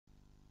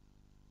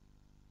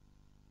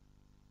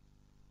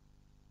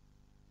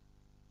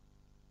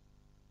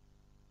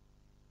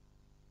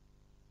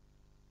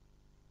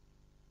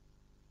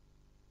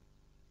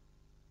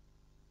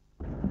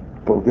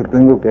¿Por qué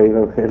tengo que ir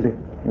a Argelia?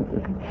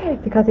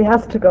 Because he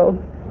has to go.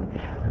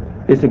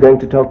 Is he going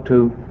to talk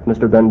to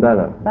Mr.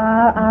 Benbella?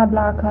 Va a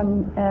hablar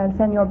con el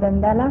señor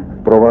Benbella?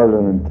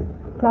 Probablemente.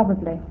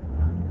 Probably.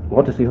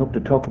 What does he hope to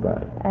talk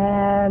about?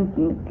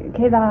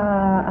 ¿Qué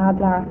va a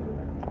hablar?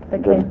 ¿De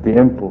qué? Del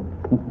tiempo.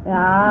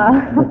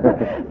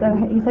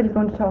 Then he said he's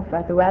going to talk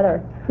about the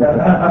weather.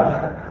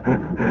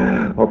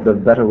 Hope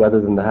there's better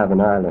weather than they have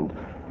in Ireland.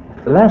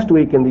 Last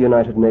week in the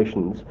United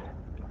Nations,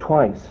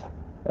 twice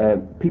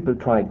people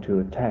tried to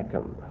attack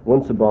him.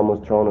 Once a bomb was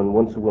thrown and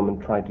once a woman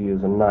tried to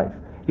use a knife.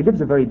 He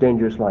lives a very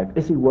dangerous life.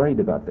 Is he worried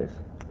about this?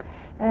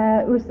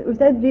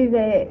 Usted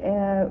vive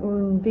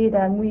una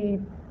vida muy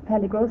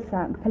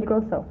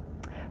peligroso,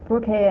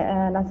 porque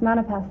la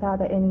semana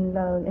pasada en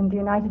the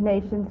United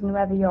Nations en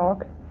Nueva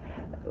York,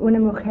 una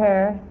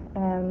mujer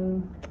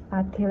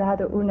ha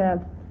tirado una...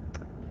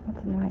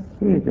 What's a knife?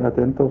 Sí,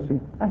 atento, sí.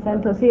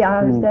 Acento, sí,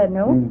 a usted,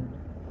 ¿no?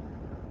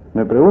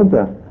 ¿Me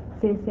pregunta?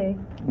 Sí, sí.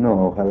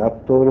 No, ojalá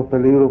todos los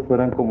peligros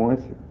fueran como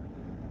ese.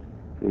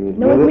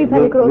 No es muy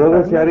peligroso. Yo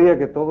desearía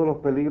que todos los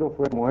peligros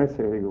fueran como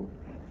ese, digo,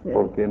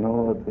 porque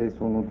no,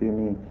 eso no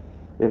tiene,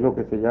 es lo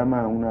que se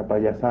llama una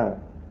payasada.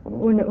 ¿No?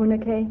 ¿Una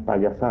qué?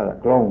 Payasada,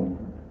 clown.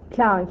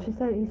 Clown. He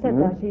said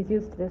that he's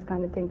used to this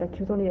kind of thing, that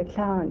she was only a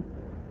clown.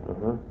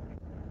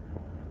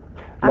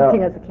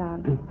 Acting Now, as a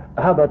clown.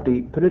 How about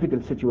the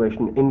political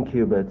situation in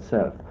Cuba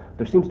itself?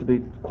 There seems to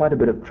be quite a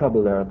bit of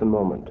trouble there at the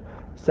moment.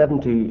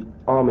 70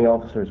 army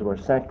officers were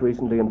sacked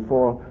recently and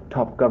 4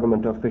 top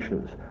government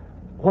officials.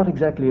 What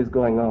exactly is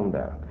going on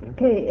there?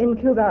 Que en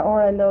Cuba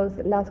ahora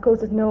las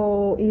cosas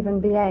no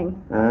iban bien.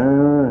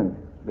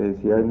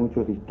 Decía hay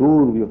muchos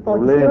disturbios,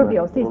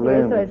 Disturbios, sí,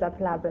 problemas. eso es la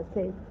palabra,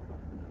 sí.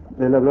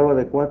 Él hablaba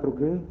de 4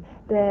 ¿qué?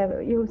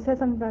 You said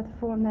something about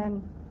 4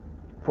 men.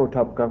 4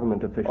 top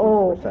government officials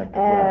were sacked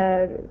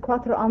as well.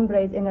 4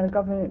 hombres en el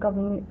gobierno.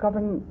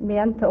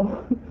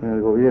 En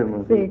el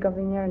gobierno, sí.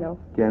 Gobierno.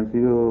 Que han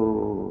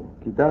sido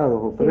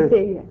quitados o presos.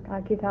 Sí,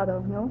 ha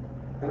quitado, ¿no?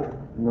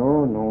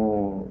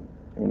 No.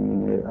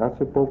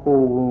 Hace poco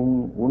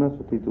hubo una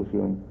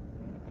sustitución,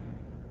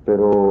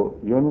 pero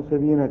yo no sé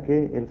bien a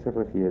qué él se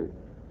refiere.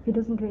 He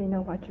doesn't really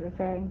know what you're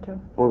referring to.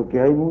 Porque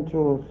hay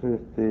muchos,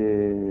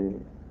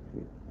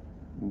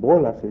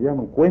 bolas se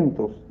llaman,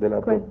 cuentos de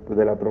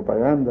la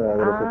propaganda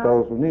de los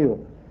Estados Unidos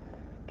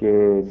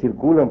que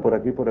circulan por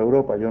aquí por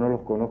Europa. Yo no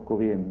los conozco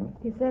bien, ¿no?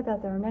 He said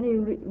that there are many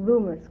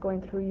rumors going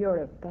through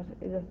Europe that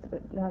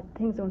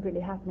things don't really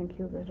happen in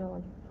Cuba at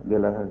all. De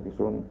las que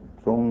son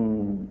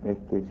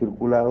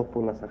circulados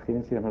por las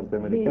agencias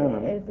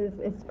norteamericanas.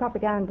 It's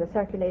propaganda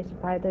circulated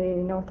by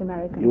the North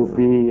Americans. UP,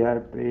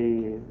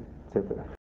 RP, etc.